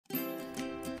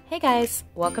Hey guys,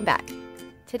 welcome back.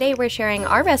 Today we're sharing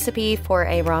our recipe for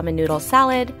a ramen noodle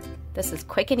salad. This is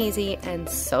quick and easy and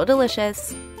so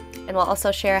delicious. And we'll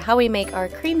also share how we make our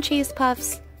cream cheese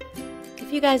puffs.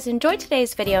 If you guys enjoyed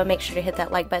today's video, make sure to hit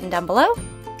that like button down below.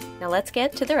 Now let's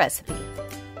get to the recipe.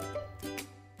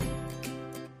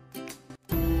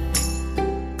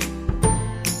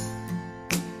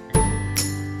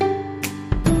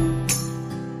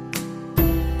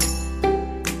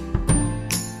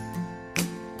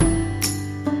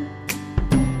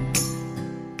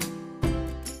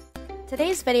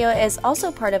 Today's video is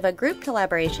also part of a group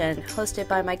collaboration hosted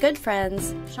by my good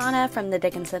friends Shauna from the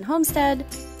Dickinson Homestead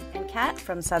and Kat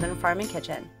from Southern Farm and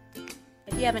Kitchen.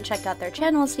 If you haven't checked out their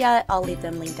channels yet, I'll leave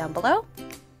them linked down below.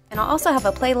 And I'll also have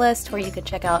a playlist where you can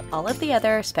check out all of the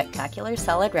other spectacular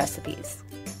salad recipes.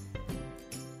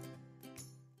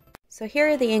 So here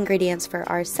are the ingredients for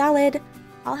our salad.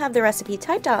 I'll have the recipe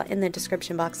typed out in the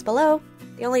description box below.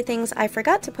 The only things I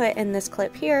forgot to put in this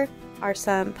clip here are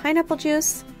some pineapple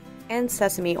juice and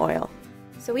sesame oil.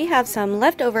 So we have some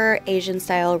leftover Asian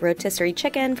style rotisserie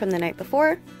chicken from the night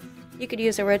before. You could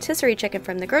use a rotisserie chicken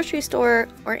from the grocery store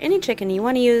or any chicken you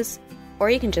want to use, or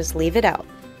you can just leave it out.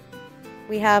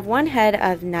 We have 1 head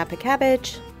of Napa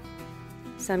cabbage,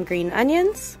 some green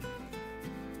onions,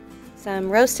 some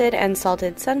roasted and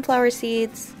salted sunflower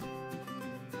seeds,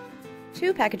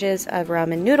 2 packages of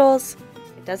ramen noodles.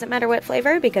 It doesn't matter what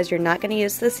flavor because you're not going to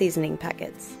use the seasoning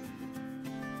packets.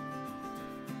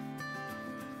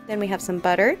 Then we have some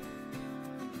butter,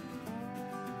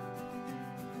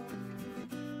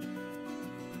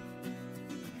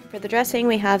 for the dressing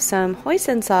we have some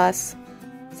Hoisin sauce,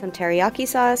 some teriyaki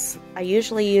sauce. I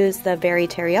usually use the Very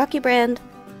Teriyaki brand,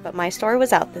 but my store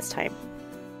was out this time.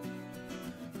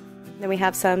 Then we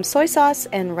have some soy sauce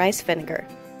and rice vinegar.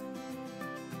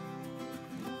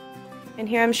 And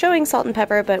here I'm showing salt and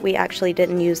pepper, but we actually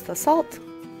didn't use the salt.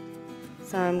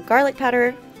 Some garlic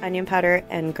powder, onion powder,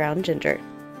 and ground ginger.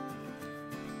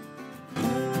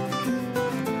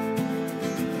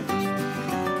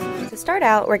 To start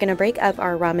out, we're going to break up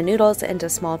our ramen noodles into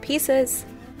small pieces.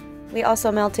 We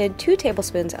also melted 2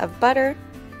 tablespoons of butter,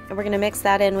 and we're going to mix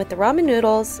that in with the ramen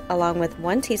noodles along with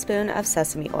 1 teaspoon of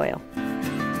sesame oil.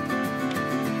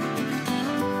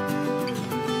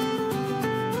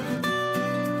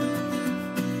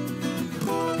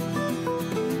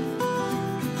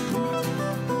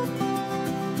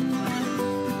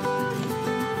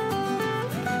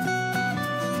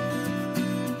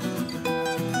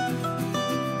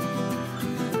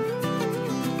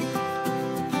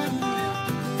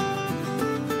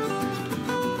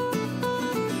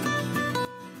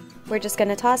 We're just going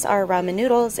to toss our ramen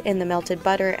noodles in the melted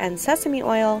butter and sesame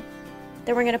oil.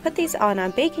 Then we're going to put these on a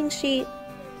baking sheet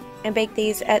and bake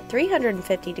these at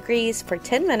 350 degrees for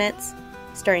 10 minutes,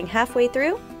 stirring halfway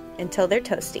through until they're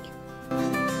toasty.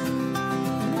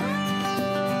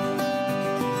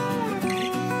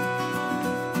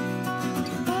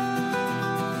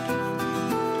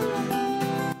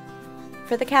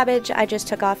 For the cabbage, I just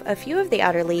took off a few of the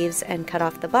outer leaves and cut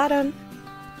off the bottom.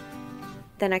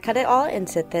 Then I cut it all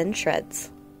into thin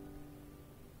shreds.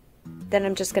 Then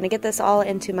I'm just going to get this all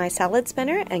into my salad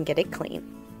spinner and get it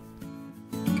clean.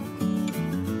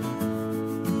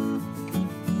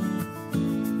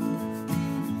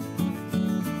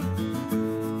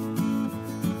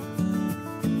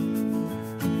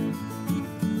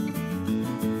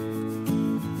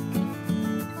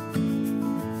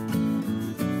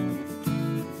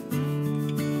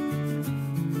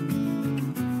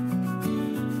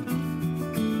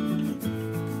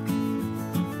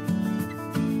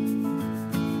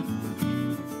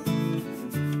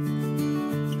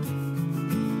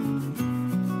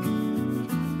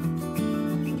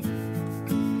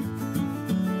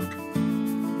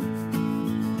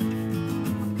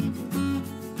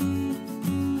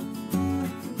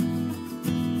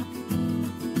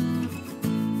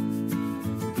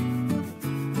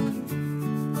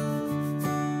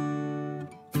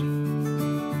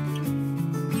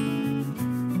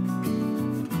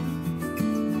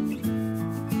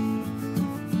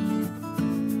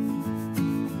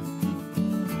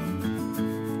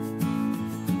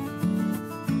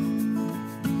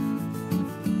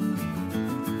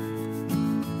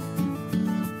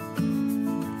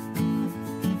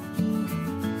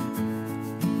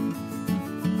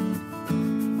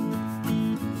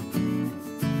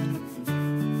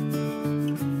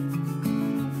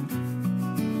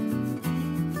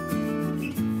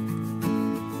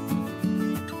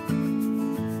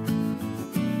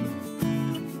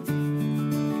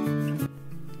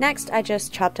 Next, I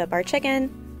just chopped up our chicken.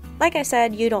 Like I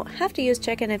said, you don't have to use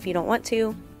chicken if you don't want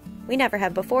to. We never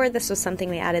have before. This was something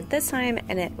we added this time,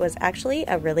 and it was actually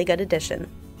a really good addition.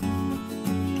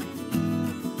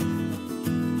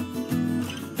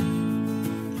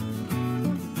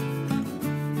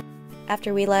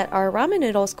 After we let our ramen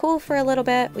noodles cool for a little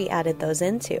bit, we added those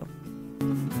in too.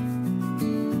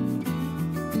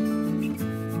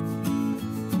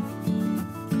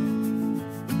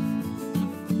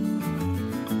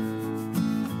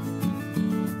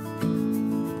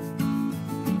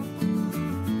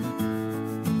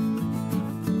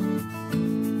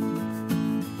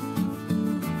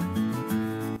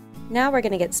 Now we're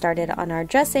going to get started on our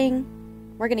dressing.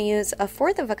 We're going to use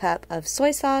 1/4 cup of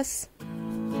soy sauce,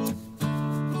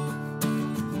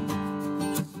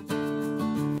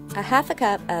 1/2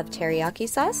 cup of teriyaki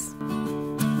sauce,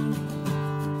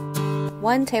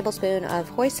 1 tablespoon of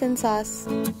Hoisin sauce,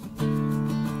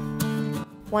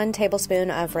 1 tablespoon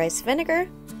of rice vinegar,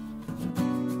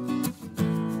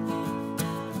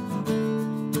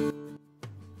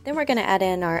 then we're going to add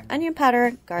in our onion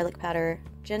powder, garlic powder,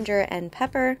 ginger, and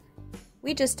pepper.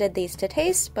 We just did these to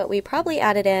taste, but we probably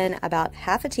added in about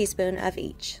 1/2 teaspoon of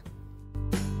each.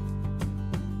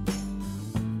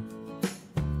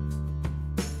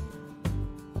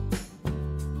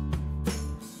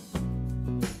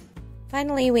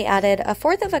 Finally, we added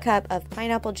 1/4 cup of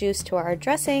pineapple juice to our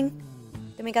dressing.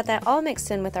 Then we got that all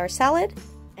mixed in with our salad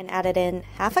and added in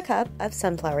 1/2 cup of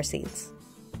sunflower seeds.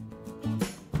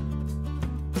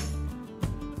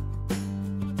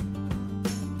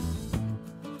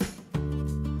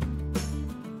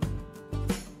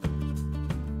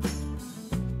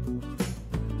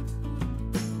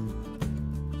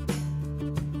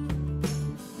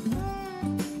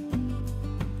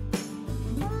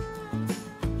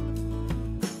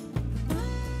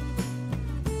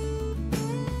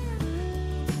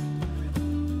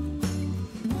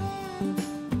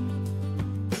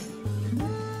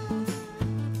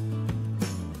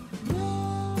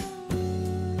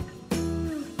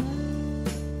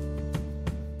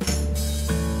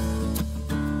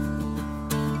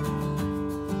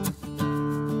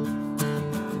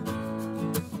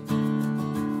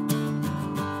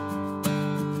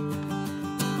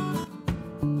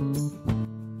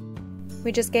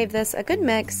 We just gave this a good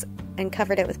mix and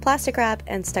covered it with plastic wrap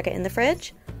and stuck it in the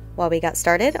fridge while we got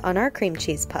started on our cream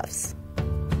cheese puffs.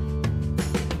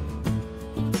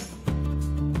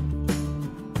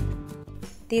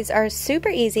 These are super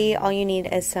easy. All you need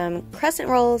is some crescent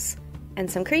rolls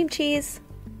and some cream cheese.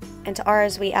 And to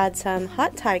ours we add some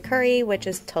hot Thai curry, which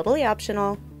is totally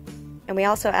optional. And we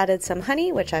also added some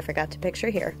honey, which I forgot to picture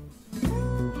here.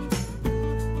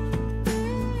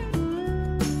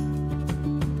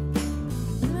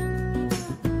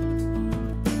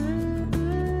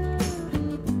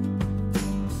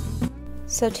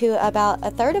 So to about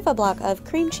 1/3 of a block of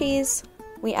cream cheese,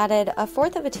 we added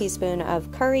 1/4 teaspoon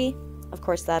of curry. Of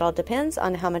course, that all depends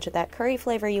on how much of that curry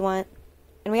flavor you want.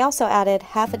 And we also added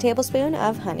 1/2 tablespoon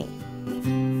of honey.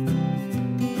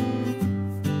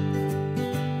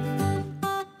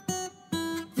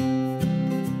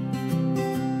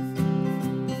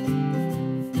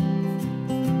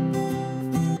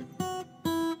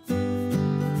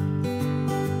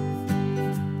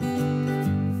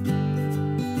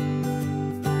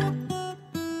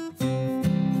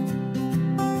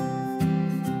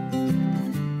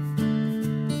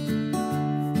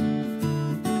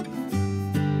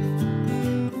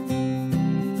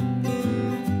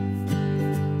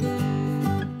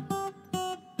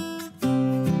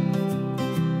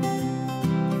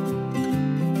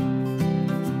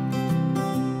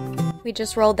 We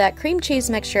just rolled that cream cheese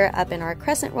mixture up in our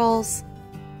crescent rolls,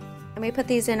 and we put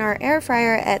these in our air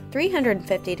fryer at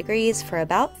 350 degrees for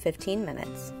about 15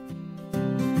 minutes.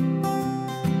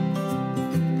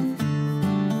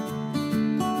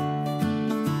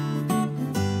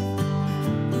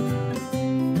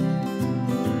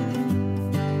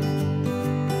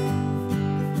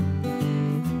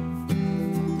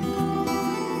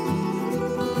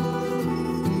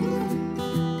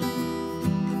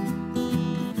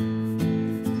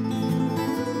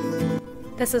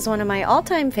 This is one of my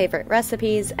all-time favorite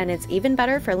recipes, and it's even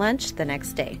better for lunch the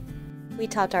next day. We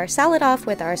topped our salad off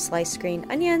with our sliced green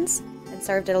onions and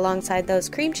served it alongside those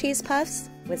cream cheese puffs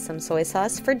with some soy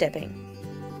sauce for dipping.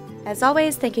 As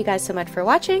always, thank you guys so much for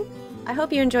watching. I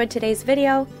hope you enjoyed today's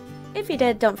video. If you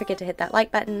did, don't forget to hit that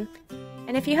like button.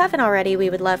 And if you haven't already,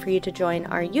 we would love for you to join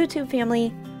our YouTube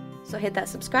family. So hit that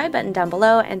subscribe button down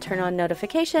below and turn on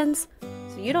notifications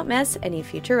so you don't miss any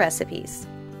future recipes.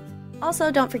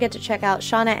 Also, don't forget to check out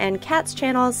Shauna and Kat's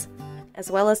channels, as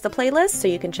well as the playlist so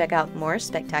you can check out more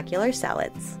spectacular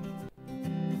salads.